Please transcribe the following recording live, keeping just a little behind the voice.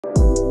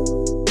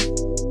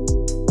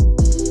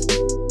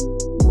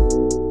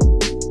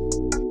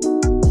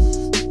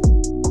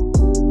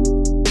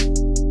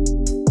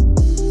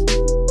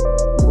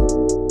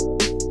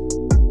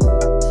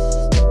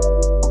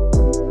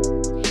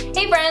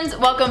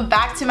welcome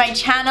back to my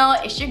channel.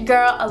 It's your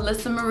girl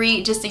Alyssa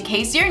Marie. Just in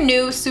case you're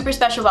new, super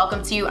special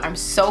welcome to you. I'm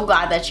so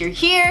glad that you're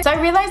here. So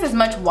I realized as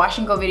much wash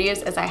and go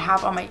videos as I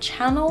have on my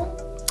channel,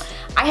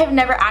 I have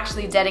never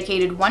actually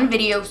dedicated one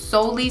video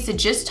solely to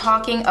just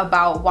talking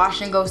about wash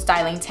and go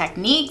styling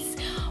techniques,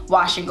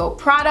 wash and go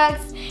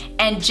products,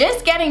 and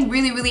just getting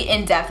really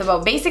in depth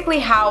about basically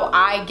how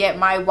I get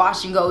my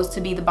wash and goes to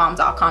be the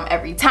bomb.com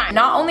every time.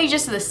 Not only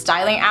just the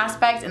styling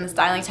aspects and the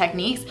styling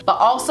techniques, but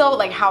also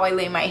like how I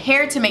lay my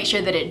hair to make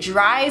sure that it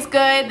dries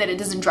good, that it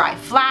doesn't dry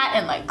flat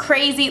and like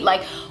crazy.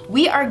 Like,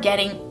 we are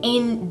getting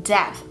in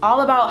depth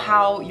all about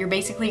how you're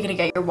basically gonna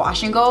get your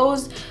wash and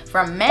goes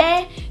from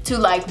meh to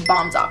like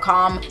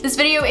bomb.com. This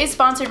video is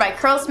sponsored by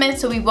Curlsmith,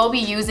 so we will be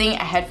using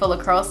a head full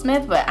of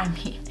Curlsmith, but I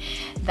mean,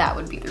 that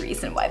would be the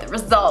reason why the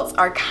results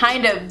are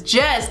kind of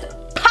just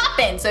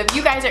popping. So if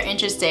you guys are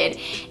interested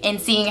in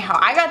seeing how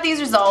I got these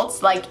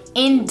results like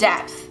in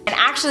depth and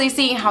actually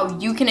seeing how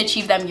you can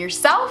achieve them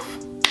yourself,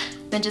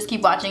 then just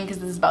keep watching because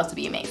this is about to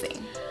be amazing.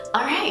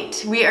 All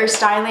right, we are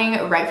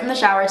styling right from the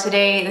shower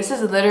today. This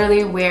is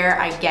literally where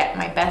I get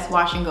my best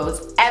wash and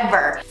goes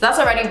ever. So that's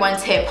already one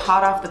tip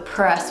hot off the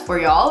press for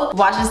y'all.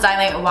 Wash and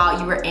styling while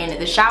you were in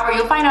the shower.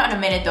 You'll find out in a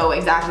minute though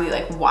exactly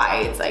like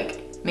why it's like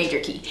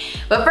major key.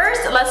 But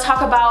first, let's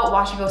talk about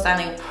wash and go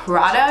styling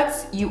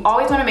products. You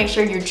always want to make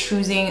sure you're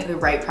choosing the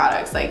right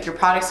products. Like, your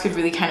products could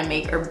really kind of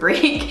make or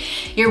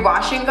break your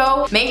wash and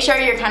go. Make sure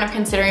you're kind of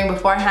considering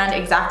beforehand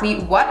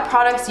exactly what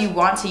products you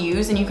want to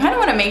use, and you kind of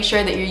want to make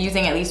sure that you're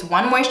using at least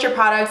one moisture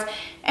product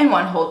and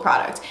one hold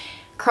product.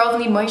 Curls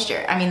need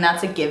moisture. I mean,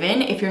 that's a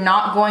given. If you're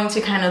not going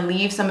to kind of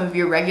leave some of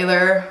your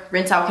regular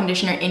rinse out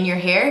conditioner in your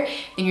hair,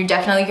 then you're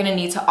definitely gonna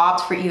need to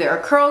opt for either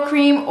a curl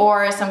cream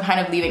or some kind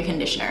of leave-in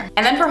conditioner.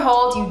 And then for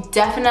hold, you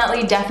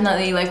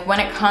definitely, like when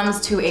it comes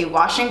to a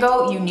wash and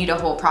go, you need a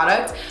whole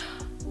product.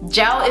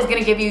 Gel is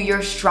gonna give you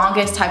your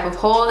strongest type of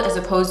hold as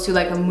opposed to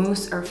like a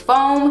mousse or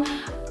foam.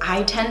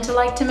 I tend to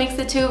like to mix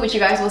the two, which you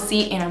guys will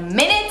see in a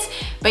minute.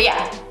 But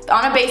yeah,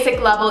 on a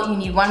basic level, you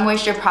need one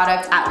moisture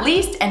product at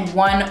least and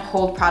one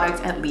hold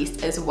product at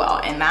least as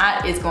well. And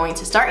that is going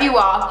to start you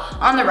off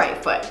on the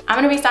right foot. I'm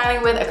gonna be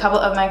styling with a couple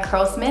of my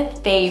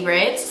Curlsmith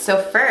favorites.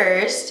 So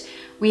first,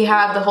 we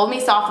have the Hold Me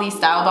Softly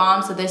Style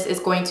Balm. So this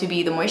is going to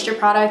be the moisture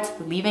product,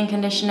 the leave-in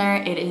conditioner.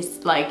 It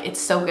is like, it's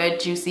so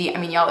good, juicy. I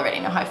mean, y'all already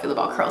know how I feel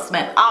about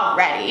Curlsmith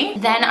already.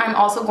 Then I'm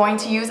also going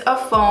to use a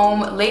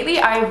foam. Lately,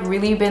 I've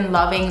really been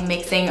loving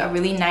mixing a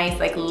really nice,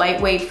 like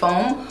lightweight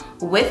foam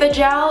with a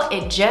gel.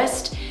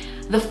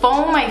 The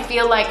foam, I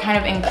feel like, kind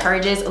of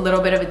encourages a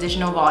little bit of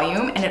additional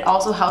volume, and it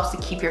also helps to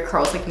keep your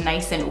curls like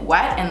nice and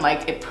wet, and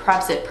like it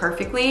preps it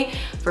perfectly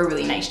for a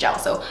really nice gel.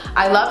 So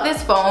I love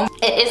this foam.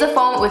 It is a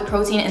foam with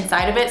protein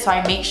inside of it, so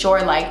I make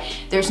sure like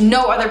there's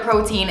no other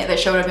protein that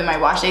showed up in my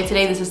wash day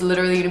today. This is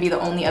literally gonna be the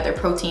only other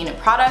protein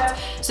product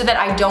so that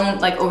I don't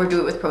like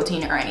overdo it with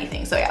protein or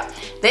anything. So yeah,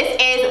 this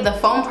is the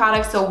foam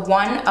product, so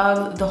one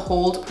of the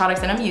hold products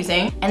that I'm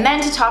using. And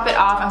then to top it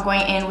off, I'm going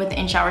in with the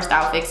In Shower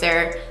Style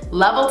Fixer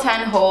Level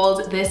 10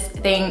 Hold. This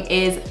thing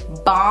is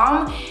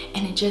bomb,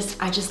 and I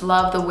just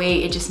love the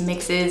way it just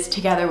mixes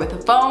together with the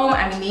foam.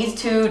 I mean, these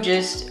two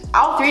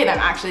all three of them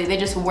actually, they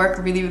just work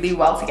really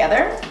well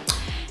together.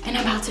 And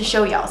I'm about to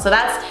show y'all. So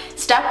that's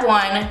step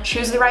one,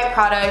 choose the right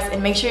products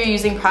and make sure you're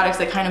using products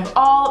that kind of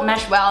all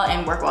mesh well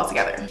and work well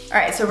together. All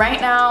right, so right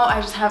now I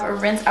just have a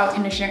rinse out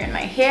conditioner in my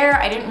hair.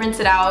 I didn't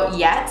rinse it out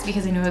yet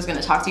because I knew I was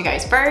gonna talk to you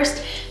guys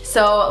first.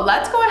 So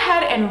let's go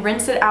ahead and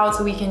rinse it out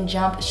so we can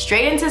jump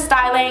straight into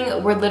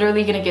styling. We're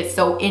literally gonna get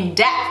so in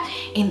depth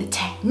in the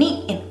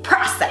technique, in the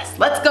process.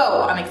 Let's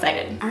go, I'm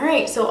excited. All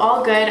right, so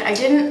all good. I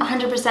didn't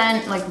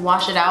 100% like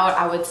wash it out.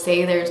 I would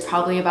say there's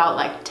probably about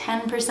like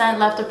 10%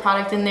 left of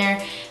product in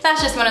there.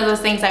 That's just one of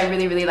those things I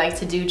really like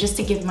to do just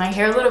to give my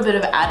hair a little bit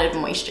of added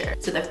moisture.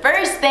 So the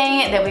first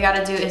thing that we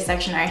gotta do is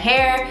section our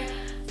hair.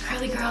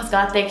 Curly girls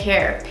got thick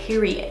hair,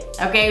 period.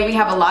 Okay, we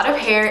have a lot of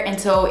hair, and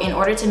so in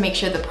order to make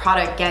sure the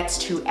product gets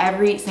to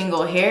every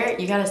single hair,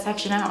 you gotta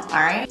section out, all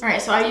right? All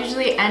right, so I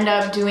usually end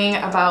up doing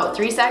about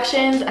 3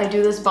 sections. I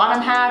do this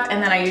bottom half,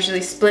 and then I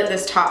usually split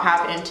this top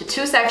half into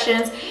 2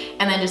 sections,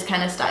 and then just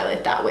kind of style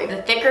it that way.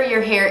 The thicker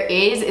your hair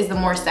is the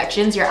more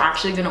sections you're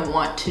actually gonna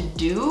want to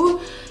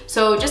do.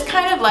 So just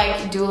kind of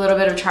like do a little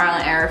bit of trial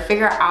and error,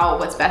 figure out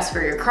what's best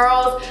for your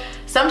curls.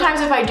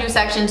 Sometimes if I do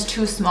sections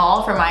too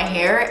small for my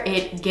hair,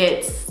 it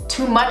gets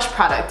too much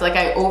product. Like,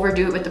 I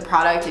overdo it with the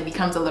product, it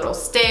becomes a little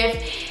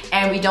stiff,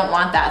 and we don't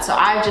want that. So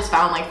I've just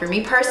found, like, for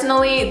me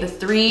personally, the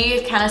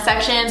 3 kind of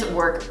sections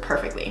work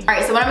perfectly. All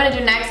right, so what I'm gonna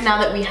do next, now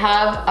that we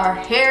have our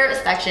hair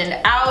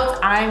sectioned out,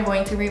 I'm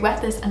going to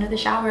re-wet this under the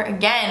shower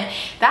again.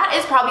 That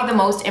is probably the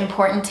most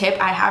important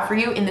tip I have for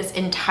you in this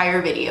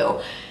entire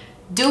video.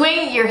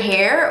 Doing your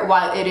hair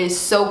while it is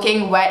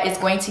soaking wet is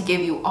going to give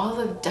you all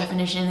the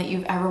definition that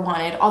you've ever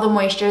wanted, all the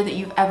moisture that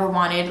you've ever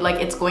wanted. Like,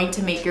 it's going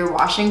to make your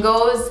wash and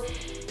goes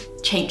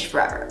change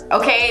forever.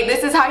 Okay,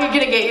 this is how you're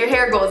gonna get your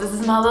hair goals. This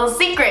is my little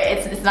secret.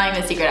 It's not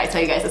even a secret, I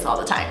tell you guys this all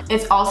the time.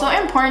 It's also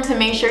important to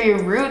make sure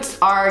your roots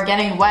are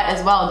getting wet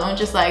as well. Don't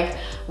just like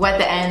wet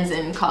the ends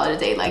and call it a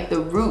day. Like the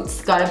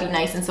roots gotta be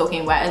nice and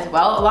soaking wet as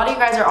well. A lot of you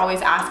guys are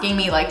always asking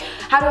me like,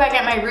 how do I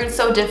get my roots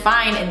so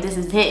defined? And this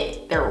is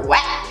it, they're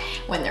wet.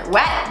 When they're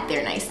wet,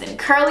 they're nice and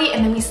curly,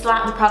 and then we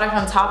slap the product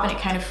on top and it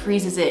kind of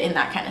freezes it in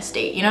that kind of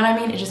state. You know what I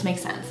mean? It just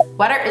makes sense.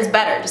 Wetter is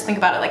better, just think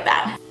about it like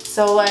that.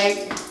 So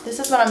like, this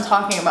is what I'm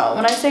talking about.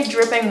 When I say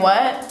dripping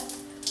wet,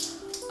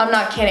 I'm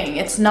not kidding.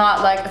 It's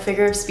not like a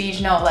figure of speech.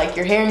 No, like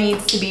your hair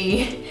needs to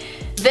be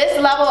this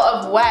level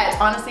of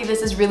wet. Honestly,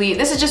 this is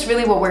just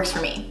really what works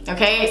for me,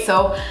 okay?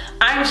 So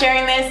I'm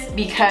sharing this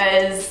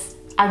because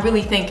I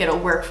really think it'll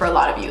work for a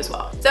lot of you as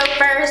well. So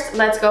first,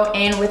 let's go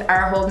in with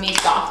our Hold Me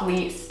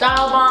Softly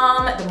Style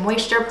Balm, the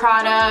moisture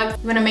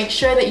product. You wanna make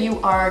sure that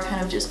you are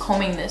kind of just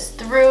combing this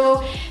through.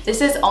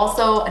 This is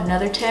also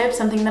another tip,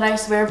 something that I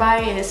swear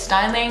by is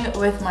styling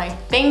with my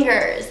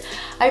fingers.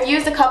 I've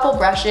used a couple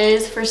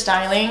brushes for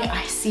styling.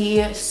 I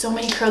see so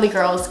many curly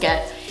girls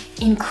get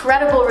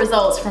incredible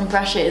results from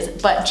brushes,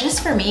 but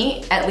just for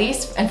me, at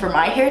least, and for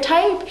my hair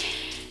type,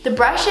 the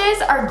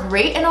brushes are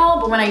great and all,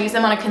 but when I use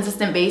them on a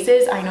consistent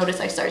basis, I notice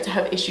I start to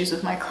have issues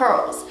with my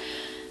curls.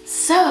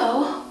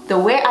 So the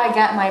way I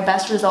get my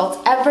best results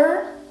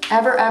ever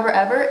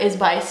is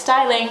by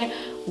styling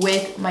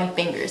with my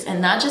fingers.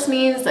 And that just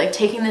means like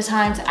taking the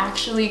time to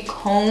actually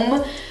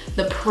comb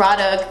the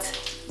product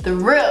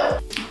through.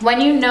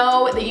 When you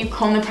know that you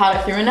comb the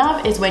product through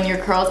enough is when your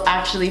curls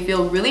actually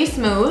feel really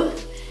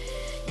smooth,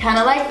 kind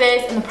of like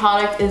this, and the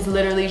product is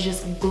literally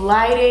just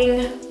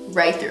gliding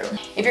right through.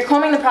 If you're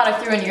combing the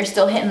product through and you're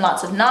still hitting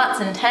lots of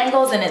knots and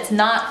tangles and it's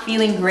not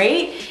feeling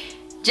great,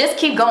 just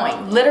keep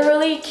going.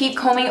 Literally keep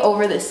combing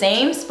over the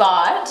same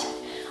spot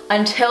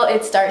until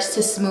it starts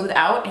to smooth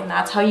out, and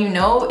that's how you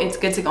know it's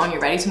good to go and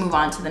you're ready to move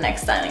on to the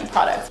next styling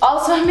product.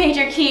 Also a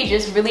major key,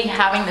 just really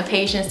having the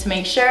patience to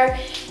make sure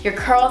your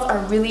curls are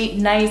really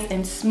nice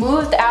and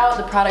smoothed out,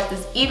 the product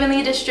is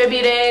evenly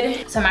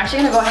distributed. So I'm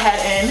actually gonna go ahead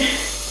and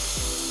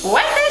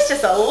wet this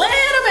just a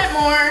little bit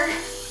more.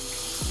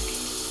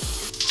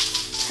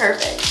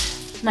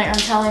 Perfect. Like I'm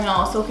telling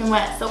y'all, soaking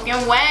wet,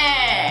 soaking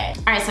wet.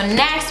 All right, so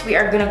next we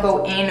are gonna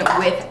go in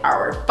with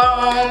our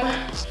foam.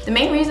 The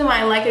main reason why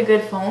I like a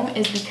good foam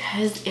is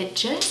because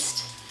it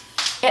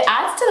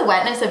adds to the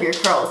wetness of your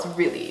curls,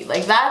 really.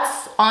 Like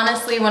that's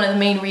honestly one of the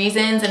main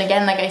reasons. And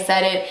again, like I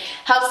said, it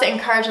helps to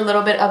encourage a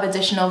little bit of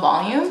additional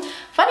volume.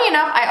 Funny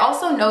enough, I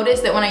also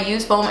noticed that when I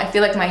use foam, I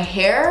feel like my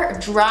hair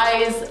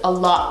dries a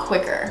lot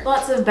quicker.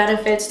 Lots of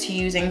benefits to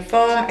using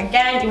foam.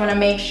 Again, you wanna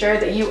make sure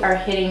that you are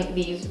hitting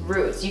these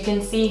roots. You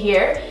can see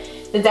here,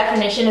 the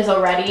definition is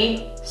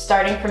already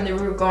starting from the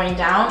root going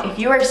down. If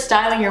you are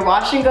styling your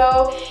wash and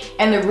go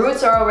and the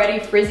roots are already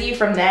frizzy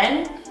from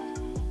then,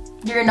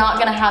 you're not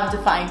gonna have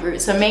defined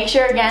roots. So make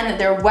sure again that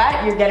they're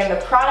wet, you're getting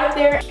the product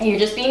there, and you're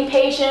just being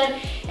patient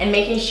and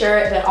making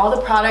sure that all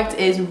the product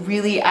is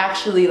really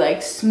actually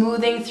like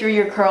smoothing through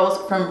your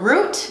curls from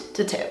root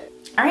to tip.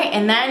 All right,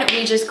 and then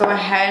we just go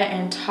ahead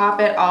and top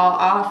it all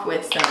off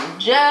with some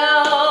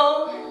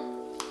gel.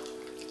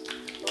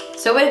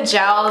 So with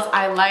gels,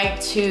 I like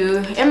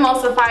to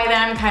emulsify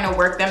them, kind of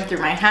work them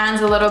through my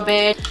hands a little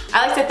bit.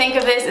 I like to think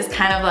of this as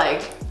kind of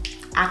like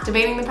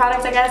activating the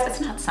product, I guess. It's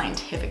not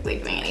scientifically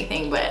doing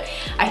anything, but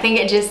I think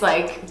it just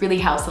like really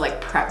helps to like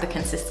prep the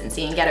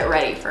consistency and get it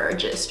ready for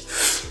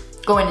just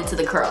going into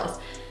the curls.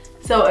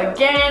 So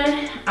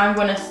again, I'm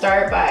gonna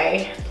start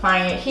by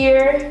applying it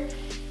here,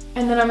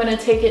 and then I'm gonna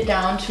take it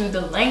down to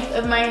the length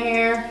of my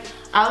hair.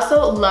 I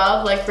also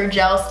love, like for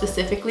gel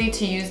specifically,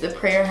 to use the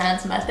prayer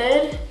hands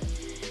method.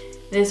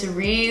 This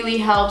really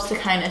helps to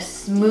kind of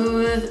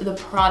smooth the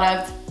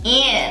product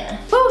in.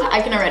 Whew,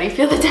 I can already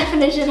feel the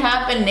definition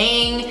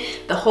happening.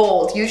 The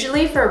hold.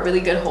 Usually for a really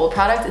good hold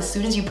product, as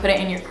soon as you put it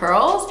in your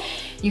curls,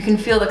 you can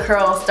feel the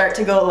curls start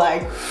to go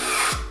like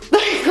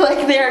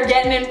they're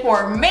getting in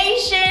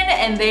formation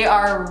and they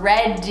are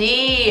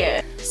ready.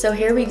 So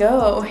here we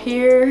go.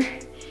 Here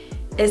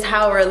is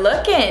how we're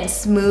looking.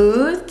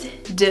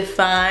 Smooth,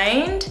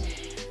 defined.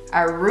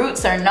 Our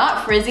roots are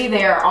not frizzy,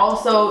 they are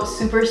also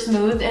super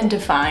smooth and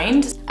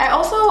defined. I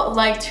also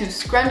like to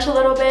scrunch a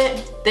little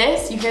bit.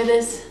 This, you hear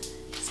this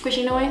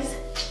squishy noise?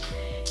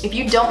 If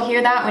you don't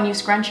hear that when you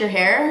scrunch your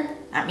hair,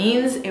 that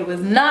means it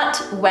was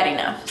not wet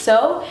enough.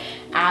 So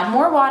add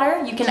more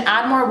water. You can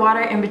add more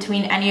water in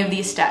between any of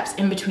these steps,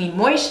 in between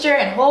moisture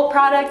and hold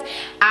product,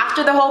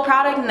 after the hold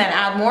product, and then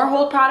add more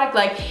hold product.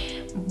 Like,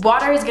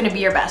 water is gonna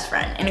be your best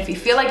friend. And if you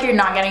feel like you're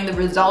not getting the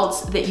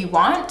results that you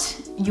want,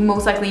 you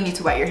most likely need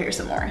to wet your hair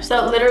some more.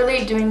 So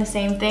literally doing the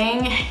same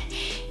thing.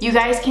 You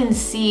guys can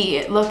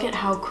see, look at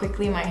how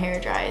quickly my hair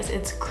dries.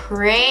 It's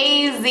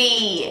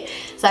crazy.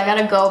 So I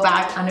gotta go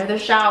back under the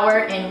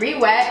shower and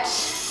re-wet.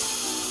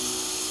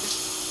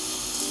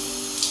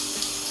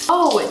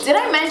 Oh, did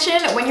I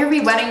mention when you're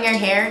re-wetting your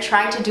hair,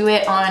 try to do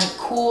it on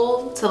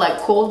cool to like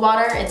cold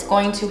water. It's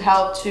going to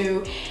help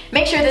to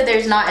make sure that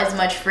there's not as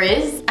much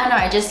frizz. I don't know,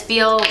 I just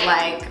feel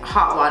like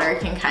hot water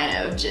can kind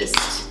of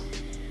just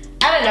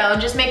I don't know,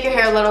 just make your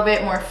hair a little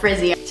bit more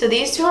frizzy. So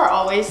these two are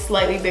always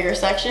slightly bigger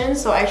sections,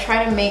 so I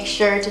try to make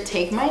sure to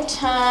take my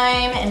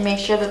time and make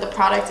sure that the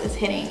product is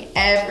hitting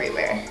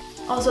everywhere.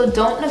 Also,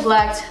 don't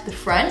neglect the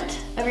front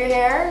of your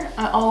hair.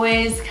 I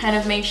always kind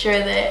of make sure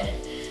that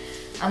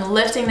I'm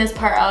lifting this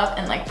part up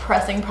and like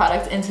pressing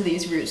product into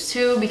these roots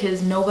too,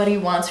 because nobody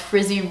wants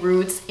frizzy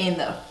roots in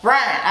the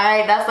front, all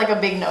right? That's like a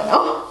big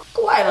no-no.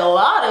 Quite a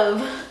lot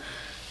of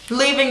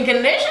leave-in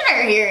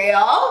conditioner here,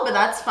 y'all, but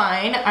that's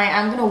fine. I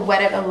am gonna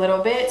wet it a little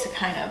bit to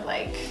kind of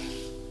like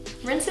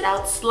rinse it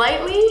out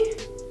slightly.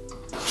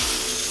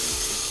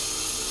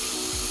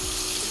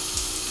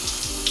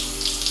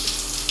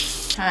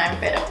 Time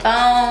for the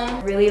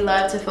foam. Really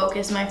love to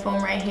focus my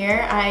foam right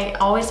here. I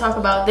always talk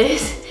about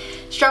this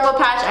struggle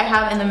patch I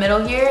have in the middle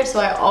here, so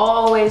I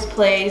always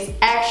place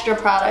extra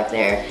product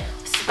there,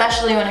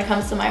 especially when it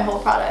comes to my whole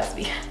products,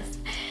 because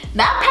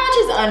that patch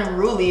is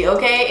unruly,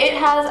 okay? It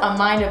has a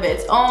mind of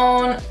its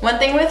own. One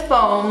thing with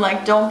foam,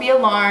 like, don't be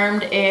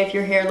alarmed if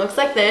your hair looks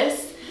like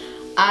this.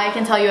 I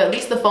can tell you at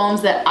least the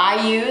foams that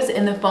I use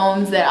and the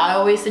foams that I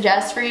always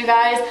suggest for you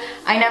guys,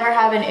 I never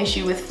have an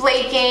issue with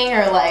flaking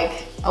or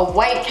like a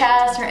white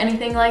cast or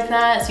anything like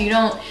that. So you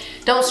don't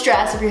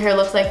stress if your hair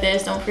looks like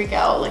this, don't freak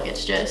out, like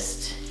it's just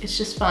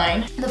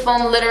fine. The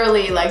foam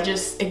literally like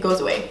it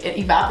goes away, it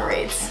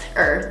evaporates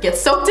or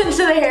gets soaked into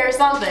the hair or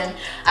something.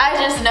 I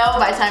just know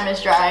by the time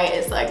it's dry,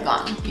 it's like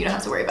gone. You don't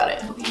have to worry about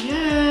it.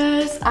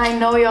 Yes, I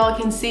know y'all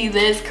can see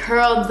this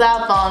curled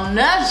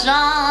definition,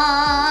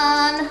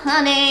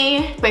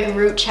 honey. Quick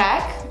root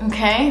check,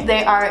 okay?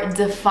 They are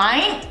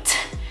defined,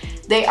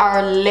 they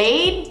are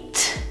laid,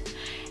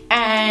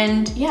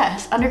 and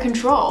yes, under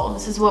control.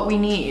 This is what we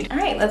need. All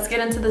right, let's get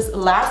into this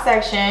last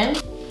section.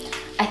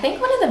 I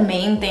think one of the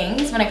main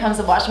things when it comes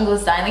to wash and go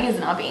styling is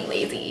not being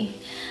lazy.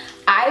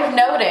 I've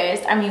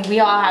noticed, I mean, we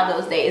all have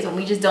those days when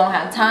we just don't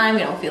have time,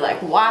 we don't feel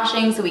like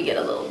washing, so we get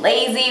a little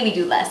lazy, we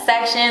do less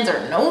sections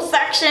or no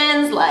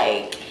sections,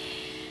 like,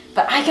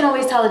 but I can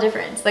always tell the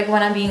difference, like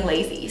when I'm being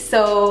lazy.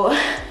 So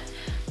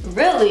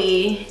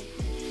really,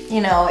 you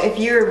know, if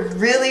you're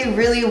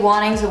really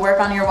wanting to work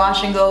on your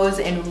wash and goes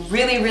and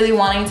really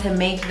wanting to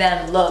make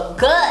them look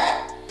good,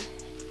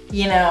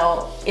 you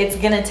know, it's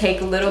gonna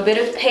take a little bit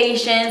of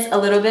patience, a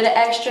little bit of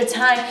extra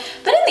time,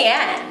 but in the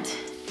end,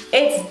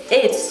 it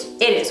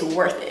is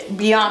worth it,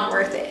 beyond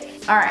worth it.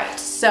 All right,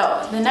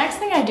 so the next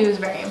thing I do is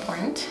very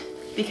important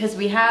because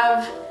I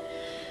have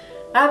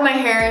my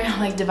hair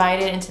like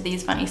divided into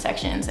these funny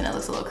sections and it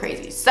looks a little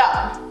crazy. So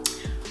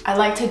I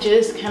like to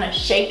just kind of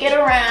shake it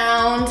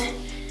around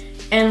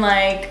and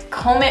like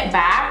comb it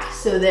back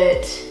so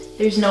that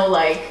there's no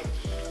like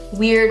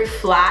weird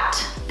flat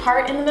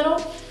part in the middle.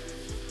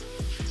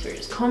 So we're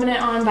just combing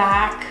it on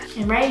back.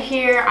 And right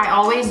here, I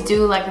always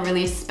do like a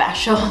really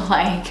special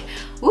like,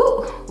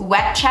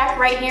 wet check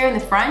right here in the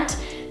front.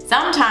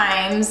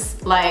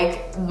 Sometimes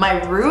like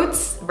my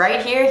roots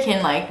right here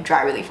can like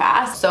dry really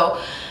fast.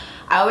 So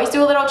I always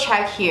do a little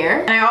check here.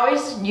 And I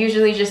always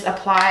usually just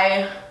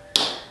apply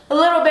a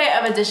little bit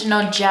of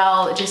additional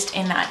gel just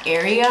in that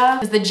area.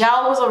 Because the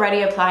gel was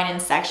already applied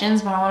in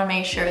sections, but I wanna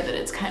make sure that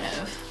it's kind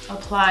of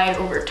applied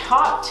over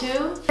top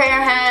too.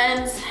 Prayer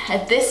hands,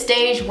 at this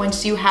stage,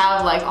 once you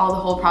have like all the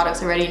whole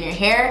products already in your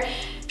hair,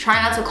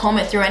 try not to comb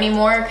it through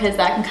anymore because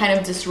that can kind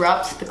of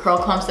disrupt the curl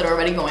clumps that are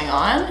already going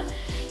on.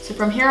 So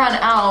from here on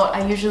out,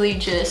 I usually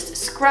just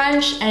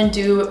scrunch and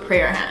do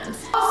prayer hands.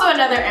 Also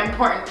another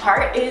important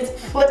part is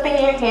flipping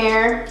your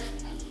hair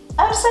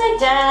upside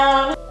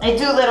down. I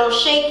do little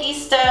shaky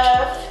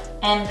stuff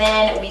and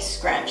then we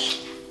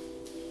scrunch.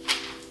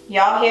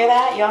 Y'all hear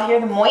that? Y'all hear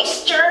the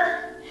moisture?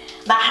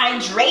 The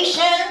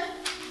hydration.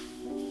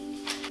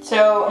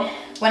 So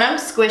when I'm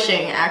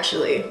squishing,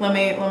 actually, let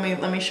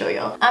me show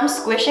y'all. I'm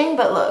squishing,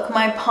 but look,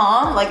 my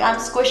palm, like I'm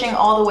squishing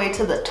all the way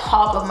to the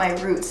top of my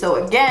roots.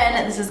 So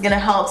again, this is gonna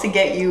help to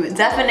get you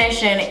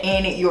definition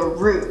in your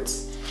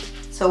roots.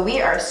 So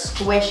we are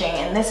squishing,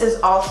 and this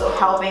is also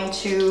helping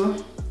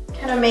to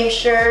kind of make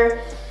sure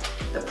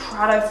the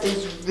product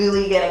is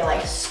really getting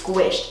like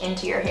squished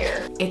into your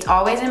hair. It's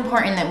always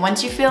important that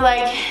once you feel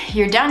like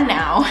you're done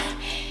now,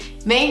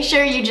 make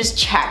sure you just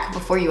check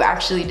before you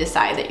actually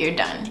decide that you're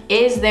done.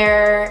 Is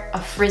there a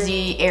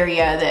frizzy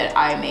area that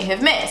I may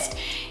have missed?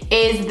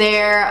 Is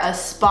there a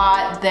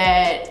spot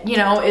that, you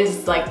know,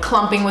 is like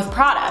clumping with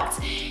products?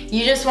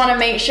 You just wanna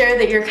make sure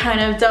that you're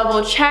kind of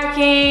double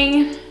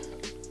checking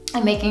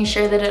and making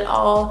sure that it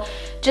all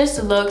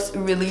just looks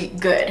really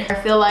good. I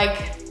feel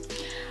like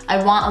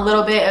I want a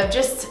little bit of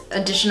just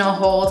additional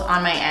hold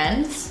on my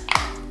ends.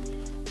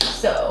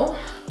 So,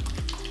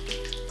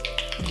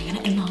 I'm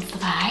gonna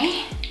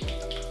emulsify.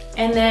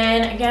 And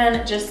then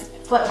again, just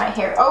flip my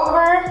hair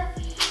over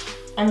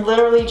and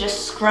literally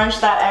just scrunch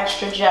that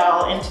extra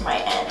gel into my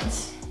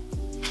ends.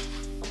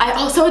 I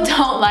also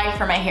don't like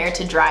for my hair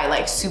to dry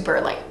like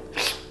super like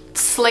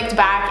slicked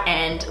back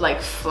and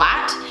like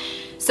flat.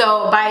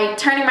 So by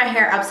turning my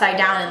hair upside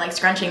down and like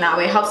scrunching that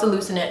way, it helps to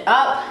loosen it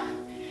up.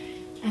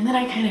 And then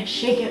I kind of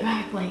shake it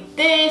back like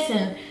this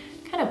and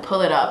kind of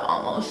pull it up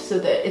almost so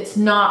that it's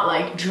not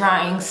like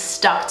drying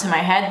stuck to my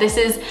head. This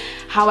is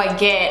how I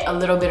get a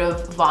little bit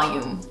of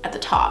volume at the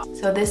top.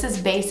 So this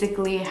is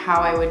basically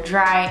how I would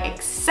dry,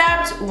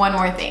 except one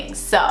more thing.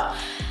 So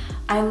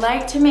I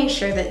like to make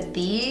sure that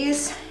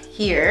these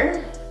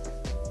here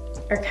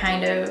are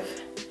kind of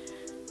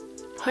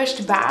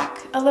pushed back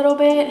a little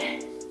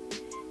bit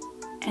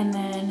and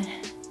then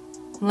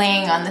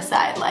laying on the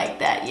side like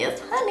that. Yes,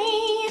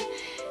 honey.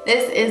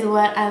 This is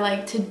what I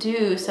like to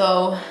do.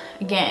 So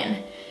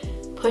again,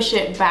 push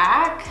it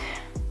back,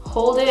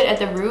 hold it at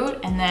the root,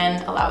 and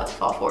then allow it to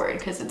fall forward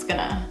because it's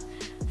gonna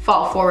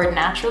fall forward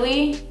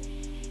naturally.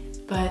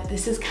 But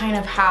this is kind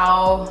of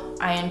how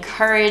I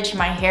encourage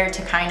my hair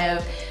to kind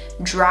of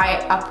dry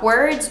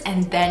upwards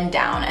and then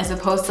down, as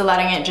opposed to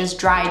letting it just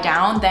dry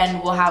down.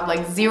 Then we'll have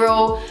like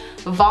zero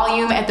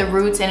volume at the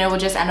roots and it will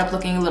just end up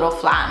looking a little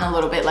flat and a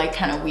little bit like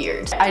kind of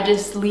weird. I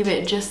just leave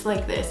it just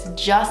like this,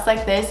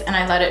 and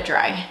I let it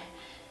dry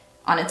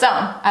on its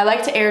own. I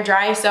like to air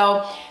dry.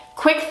 So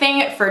quick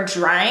thing for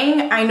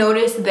drying, I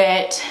noticed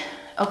that,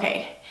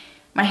 okay,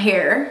 my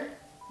hair,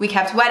 we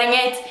kept wetting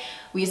it,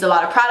 we used a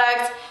lot of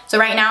product, so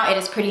right now it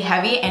is pretty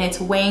heavy and it's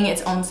weighing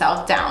its own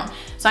self down.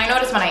 So I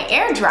noticed when I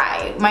air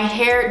dry, my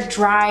hair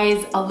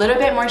dries a little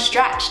bit more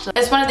stretched.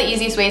 It's one of the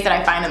easiest ways that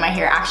I find that my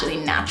hair actually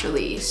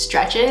naturally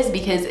stretches,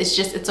 because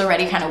it's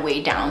already kind of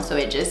weighed down, so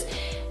it just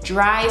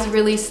dries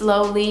really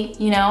slowly,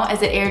 you know,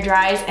 as it air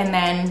dries, and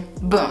then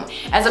boom.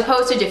 As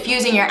opposed to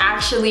diffusing, you're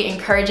actually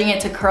encouraging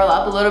it to curl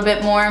up a little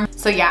bit more.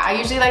 So yeah, I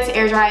usually like to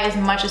air dry as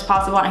much as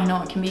possible. I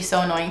know it can be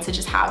so annoying to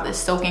just have this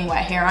soaking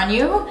wet hair on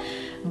you,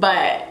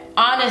 but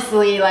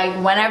honestly, like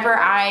whenever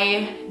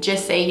I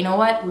just say, you know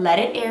what, let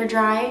it air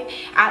dry,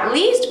 at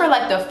least for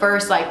like the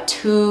first like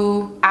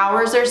 2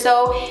 hours or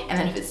so, and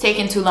then if it's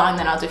taken too long,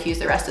 then I'll diffuse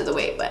the rest of the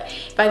way. But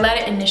if I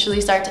let it initially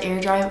start to air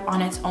dry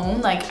on its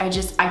own, like I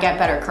get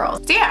better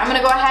curls. So yeah, I'm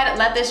gonna go ahead and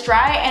let this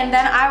dry, and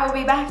then I will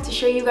be back to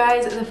show you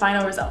guys the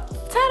final result.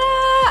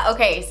 Ta-da!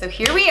 Okay, so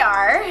here we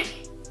are.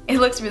 It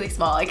looks really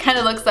small. It kind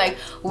of looks like,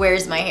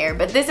 where's my hair?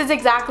 But this is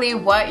exactly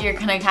what you're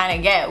gonna kind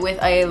of get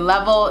with a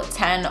level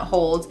 10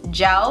 hold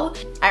gel.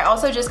 I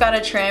also just got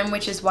a trim,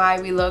 which is why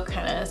we look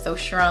kind of so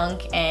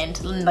shrunk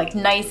and like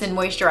nice and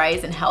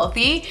moisturized and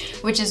healthy,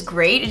 which is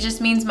great. It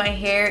just means my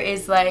hair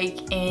is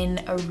like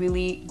in a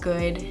really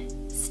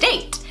good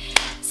state.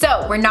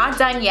 So we're not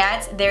done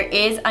yet. There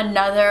is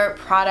another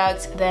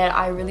product that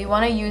I really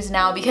want to use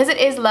now. Because it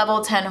is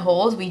level 10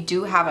 hold, we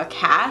do have a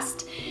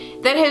cast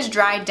that has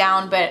dried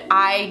down, but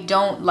I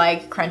don't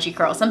like crunchy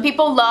curls. Some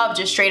people love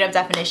just straight up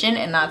definition,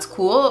 and that's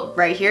cool.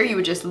 Right here, you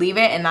would just leave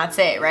it and that's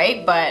it,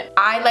 right? But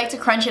I like to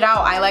crunch it out.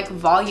 I like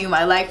volume.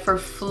 I like for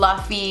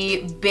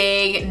fluffy,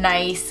 big,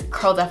 nice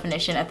curl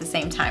definition at the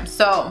same time.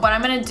 So what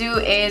I'm gonna do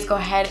is go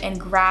ahead and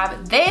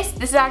grab this.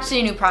 This is actually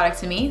a new product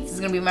to me. This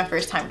is gonna be my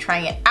first time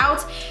trying it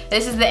out.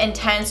 This is the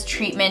Intense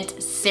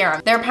Treatment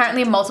Serum. There are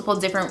apparently multiple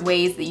different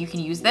ways that you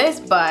can use this,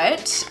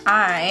 but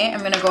I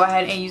am gonna go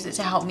ahead and use it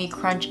to help me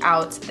crunch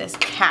out this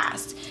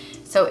cast.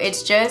 So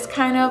it's just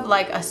kind of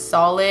like a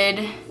solid,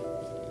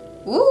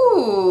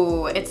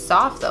 ooh, it's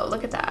soft though,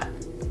 look at that.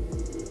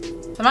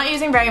 So I'm not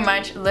using very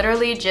much,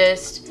 literally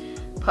just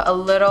put a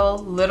little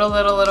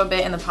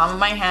bit in the palm of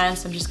my hand.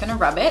 So I'm just gonna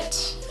rub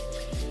it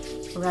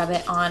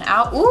on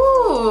out.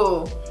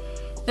 Ooh,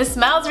 this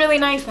smells really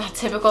nice, that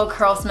typical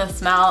Curlsmith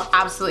smell,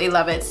 absolutely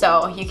love it.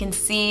 So you can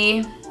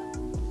see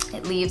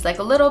it leaves like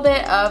a little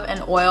bit of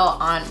an oil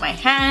on my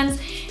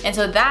hands, and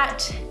so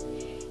that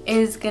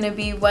is gonna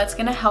be what's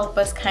gonna help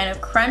us kind of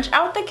crunch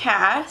out the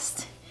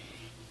cast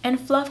and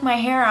fluff my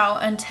hair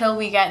out until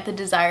we get the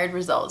desired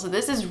result. So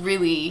this is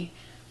really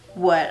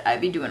what I'd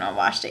be doing on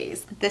wash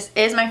days. This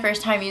is my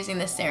first time using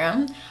this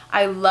serum.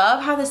 I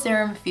love how the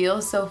serum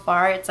feels so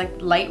far. It's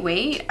like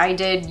lightweight. I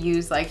did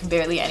use like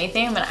barely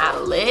anything. I'm gonna add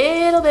a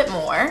little bit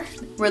more.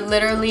 We're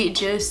literally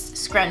just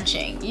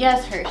scrunching.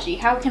 Yes, Hershey,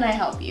 how can I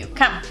help you?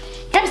 Come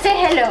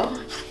say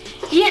hello.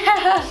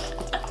 Yeah.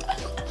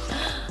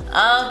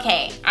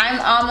 Okay,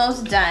 I'm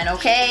almost done,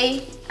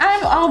 okay?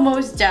 I'm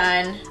almost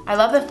done. I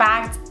love the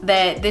fact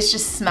that this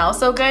just smells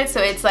so good.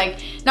 So it's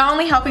like not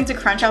only helping to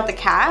crunch out the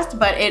cast,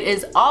 but it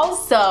is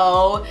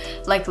also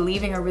like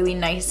leaving a really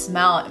nice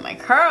smell in my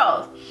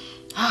curls.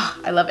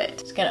 Oh, I love it.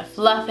 Just gonna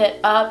fluff it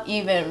up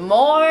even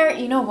more.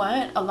 You know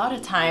what? A lot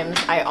of times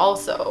I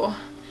also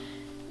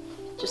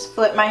just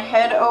flip my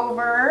head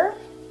over,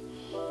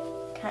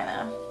 kind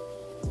of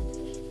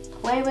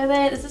play with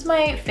it. This is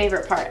my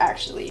favorite part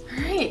actually.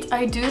 All right,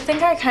 I do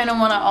think I kind of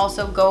want to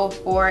also go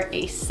for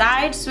a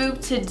side swoop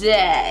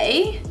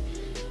today.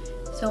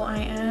 So I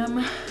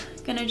am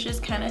gonna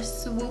just kind of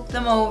swoop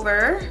them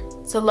over.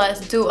 So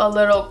let's do a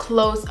little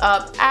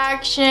close-up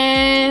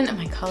action.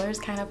 My color's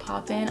kind of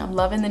popping. I'm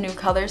loving the new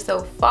color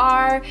so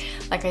far.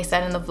 Like I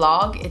said in the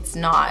vlog, it's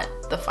not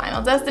the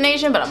final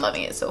destination, but I'm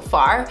loving it so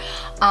far.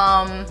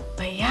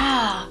 But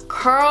yeah,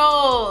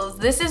 curls.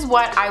 This is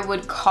what I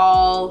would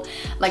call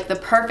like the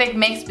perfect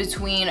mix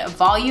between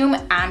volume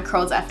and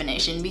curl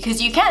definition,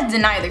 because you can't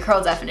deny the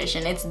curl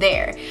definition, it's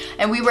there.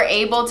 And we were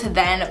able to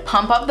then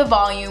pump up the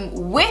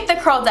volume with the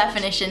curl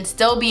definition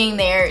still being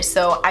there.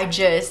 So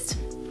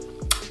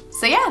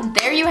yeah,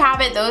 there you have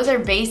it. Those are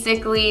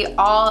basically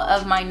all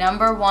of my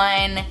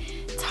 #1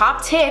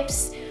 top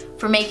tips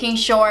for making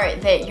sure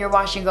that your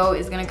wash and go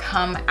is gonna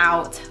come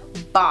out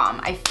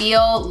bomb. I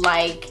feel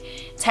like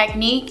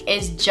technique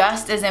is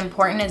just as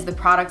important as the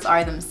products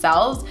are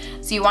themselves.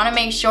 So you wanna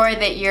make sure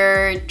that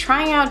you're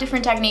trying out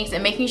different techniques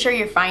and making sure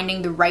you're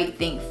finding the right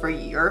thing for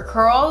your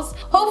curls.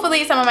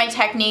 Hopefully some of my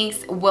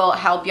techniques will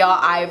help y'all.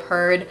 I've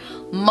heard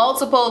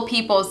multiple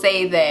people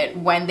say that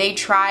when they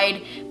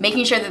tried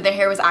making sure that their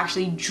hair was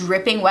actually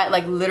dripping wet,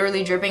 like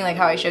literally dripping, like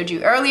how I showed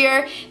you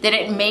earlier, that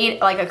it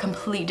made like a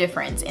complete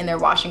difference in their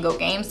wash and go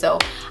game. So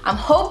I'm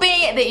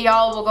hoping that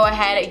y'all will go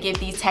ahead and give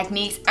these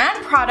techniques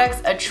and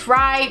products a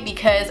try,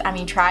 because I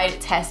mean, tried,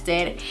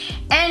 tested,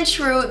 and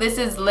true. This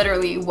is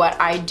literally what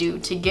I do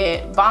to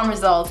get bomb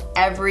results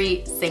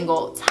every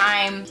single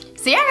time.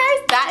 So yeah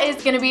guys, that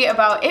is gonna be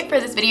about it for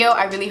this video.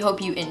 I really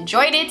hope you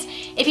enjoyed it.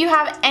 If you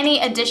have any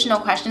additional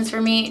questions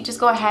for me, just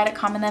go ahead and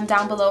comment them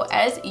down below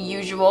as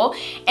usual.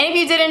 And if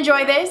you did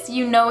enjoy this,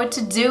 you know what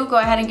to do. Go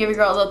ahead and give your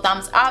girl a little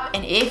thumbs up.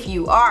 And if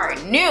you are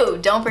new,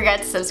 don't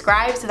forget to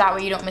subscribe so that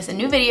way you don't miss a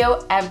new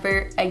video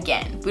ever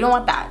again. We don't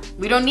want that.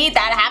 We don't need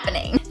that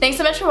happening. Thanks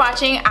so much for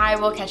watching. I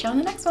will catch you on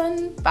the next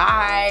one.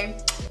 Bye.